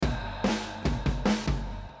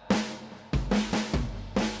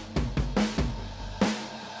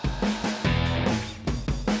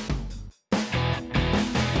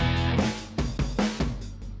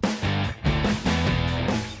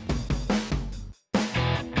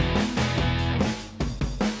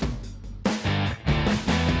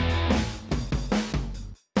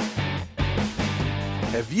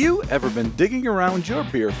Have you ever been digging around your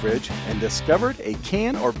beer fridge and discovered a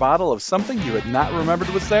can or bottle of something you had not remembered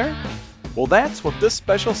was there? Well, that's what this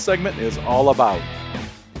special segment is all about.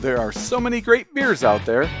 There are so many great beers out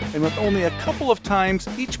there, and with only a couple of times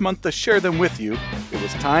each month to share them with you, it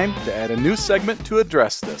was time to add a new segment to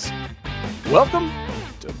address this. Welcome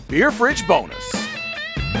to Beer Fridge Bonus.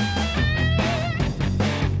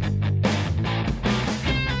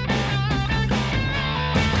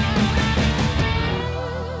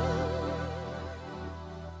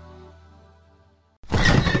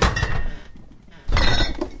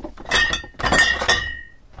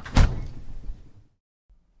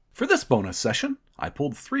 For this bonus session, I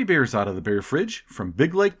pulled 3 beers out of the beer fridge from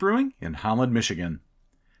Big Lake Brewing in Holland, Michigan.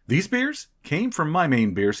 These beers came from my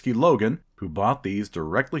main beerski, Logan, who bought these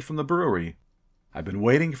directly from the brewery. I've been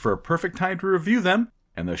waiting for a perfect time to review them,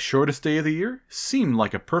 and the shortest day of the year seemed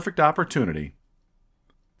like a perfect opportunity.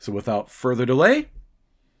 So without further delay,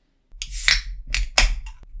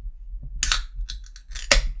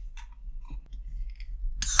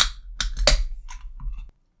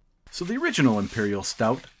 the original Imperial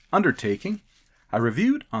Stout, Undertaking, I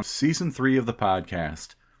reviewed on Season 3 of the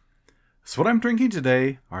podcast. So what I'm drinking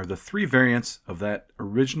today are the 3 variants of that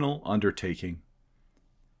original Undertaking.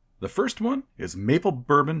 The first one is Maple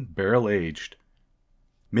Bourbon Barrel Aged.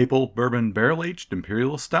 Maple Bourbon Barrel Aged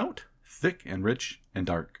Imperial Stout, thick and rich and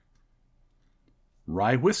dark.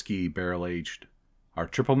 Rye Whiskey Barrel Aged. Our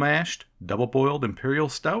triple mashed, double boiled Imperial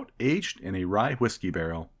Stout aged in a rye whiskey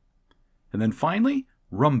barrel. And then finally,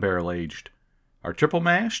 Rum Barrel Aged. Our triple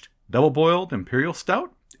mashed, double-boiled Imperial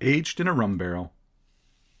Stout, aged in a rum barrel.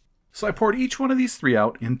 So I poured each one of these 3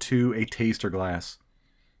 out into a taster glass.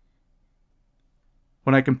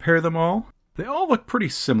 When I compare them all, they all look pretty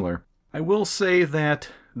similar. I will say that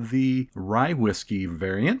the rye whiskey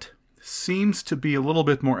variant seems to be a little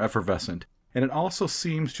bit more effervescent, and it also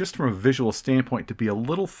seems, just from a visual standpoint, to be a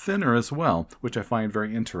little thinner as well, which I find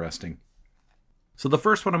very interesting. So the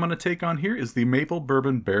first one I'm going to take on here is the Maple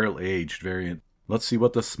Bourbon Barrel Aged variant. Let's see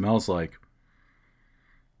what this smells like.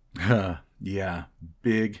 Yeah,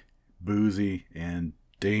 big, boozy, and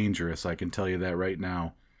dangerous, I can tell you that right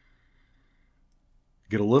now.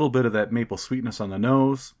 Get a little bit of that maple sweetness on the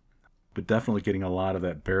nose, but definitely getting a lot of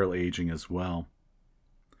that barrel aging as well.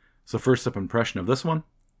 So first up impression of this one.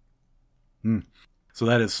 So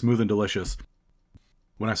that is smooth and delicious.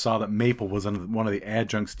 When I saw that maple was one of the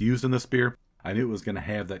adjuncts used in this beer, I knew it was going to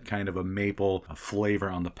have that kind of a maple flavor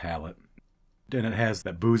on the palate. And it has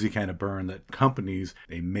that boozy kind of burn that accompanies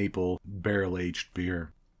a maple barrel-aged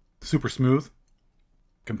beer. Super smooth.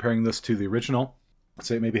 Comparing this to the original, I'd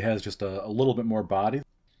say it maybe has just a little bit more body.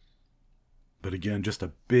 But again, just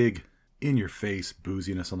a big, in-your-face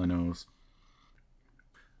booziness on the nose.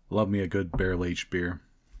 Love me a good barrel-aged beer.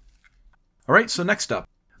 Alright, so next up,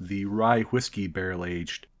 the Rye Whiskey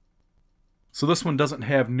Barrel-Aged. So this one doesn't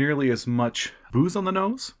have nearly as much booze on the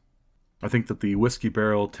nose. I think that the whiskey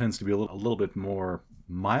barrel tends to be a little bit more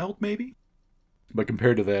mild, maybe. But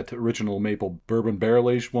compared to that original Maple Bourbon Barrel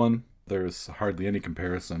Aged one, there's hardly any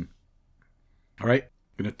comparison. All right,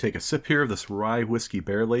 I'm going to take a sip here of this Rye Whiskey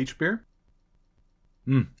Barrel Aged beer.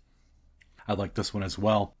 I like this one as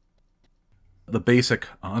well. The basic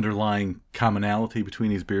underlying commonality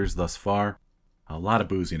between these beers thus far, a lot of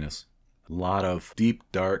booziness. A lot of deep,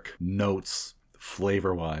 dark notes,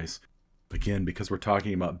 flavor-wise. Again, because we're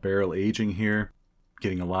talking about barrel aging here,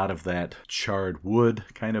 getting a lot of that charred wood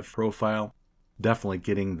kind of profile. Definitely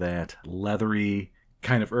getting that leathery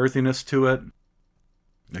kind of earthiness to it.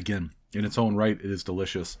 Again, in its own right, it is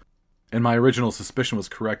delicious. And my original suspicion was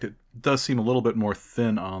correct. It does seem a little bit more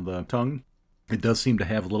thin on the tongue. It does seem to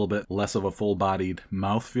have a little bit less of a full-bodied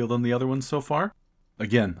mouthfeel than the other ones so far.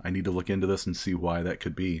 Again, I need to look into this and see why that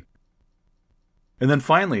could be. And then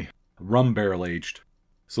finally, Rum Barrel Aged.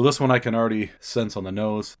 So this one I can already sense on the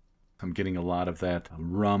nose. I'm getting a lot of that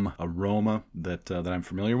rum aroma that I'm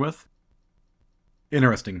familiar with.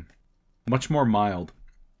 Interesting. Much more mild.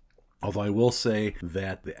 Although I will say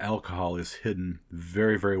that the alcohol is hidden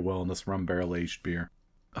very, very well in this Rum Barrel Aged beer.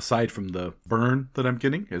 Aside from the burn that I'm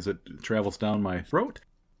getting as it travels down my throat,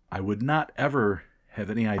 I would not ever have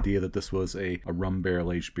any idea that this was a Rum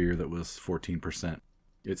Barrel Aged beer that was 14%.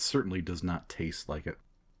 It certainly does not taste like it.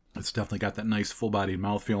 It's definitely got that nice full-bodied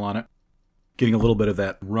mouthfeel on it. Getting a little bit of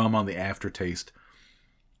that rum on the aftertaste.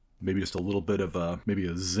 Maybe just a little bit of maybe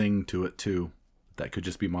a zing to it too. That could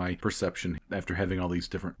just be my perception after having all these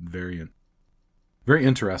different variants. Very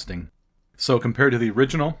interesting. So compared to the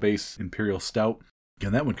original base Imperial Stout,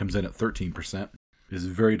 again, that one comes in at 13%. It is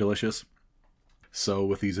very delicious. So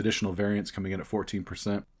with these additional variants coming in at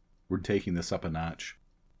 14%, we're taking this up a notch.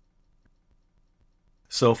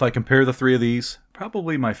 So if I compare the three of these,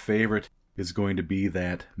 probably my favorite is going to be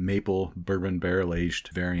that maple bourbon barrel-aged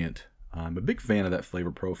variant. I'm a big fan of that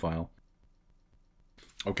flavor profile.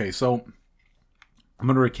 Okay, so I'm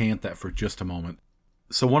going to recant that for just a moment.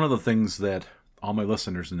 So one of the things that all my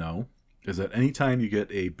listeners know is that anytime you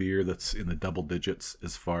get a beer that's in the double digits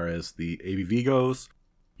as far as the ABV goes,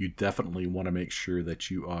 you definitely want to make sure that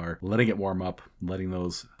you are letting it warm up, letting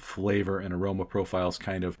those flavor and aroma profiles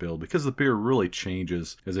kind of build, because the beer really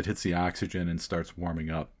changes as it hits the oxygen and starts warming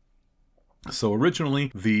up. So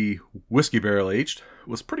originally, the whiskey barrel aged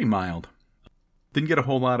was pretty mild. Didn't get a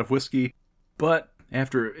whole lot of whiskey, but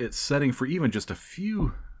after it's setting for even just a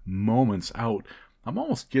few moments out, I'm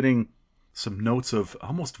almost getting some notes of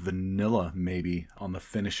almost vanilla maybe on the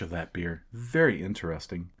finish of that beer. Very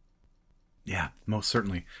interesting. Yeah, most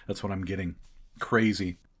certainly. That's what I'm getting.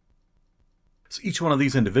 Crazy. So each one of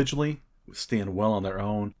these individually stand well on their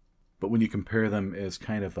own, but when you compare them as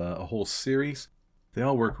kind of a whole series, they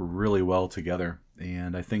all work really well together.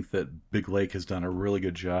 And I think that Big Lake has done a really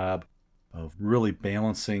good job of really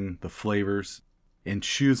balancing the flavors and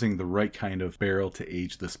choosing the right kind of barrel to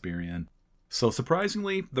age this beer in. So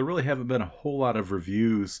surprisingly, there really haven't been a whole lot of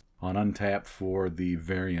reviews on Untappd for the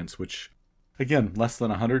variants, which, again, less than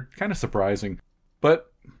 100, kind of surprising.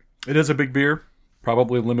 But it is a big beer,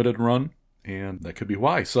 probably a limited run, and that could be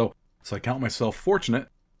why. So I count myself fortunate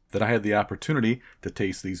that I had the opportunity to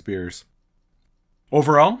taste these beers.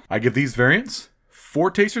 Overall, I give these variants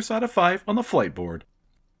 4 tasters out of 5 on the flight board.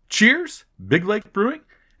 Cheers, Big Lake Brewing,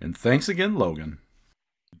 and thanks again, Logan.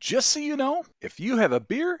 Just so you know, if you have a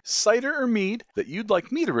beer, cider, or mead that you'd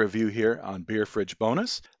like me to review here on Beer Fridge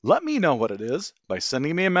Bonus, let me know what it is by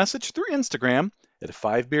sending me a message through Instagram at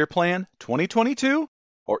 5beerplan2022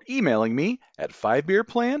 or emailing me at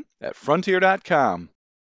 5beerplan@frontier.com.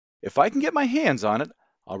 If I can get my hands on it,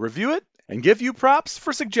 I'll review it and give you props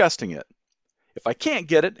for suggesting it. If I can't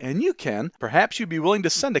get it and you can, perhaps you'd be willing to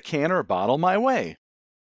send a can or a bottle my way.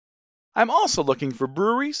 I'm also looking for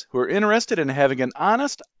breweries who are interested in having an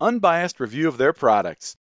honest, unbiased review of their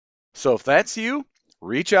products. So if that's you,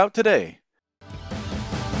 reach out today.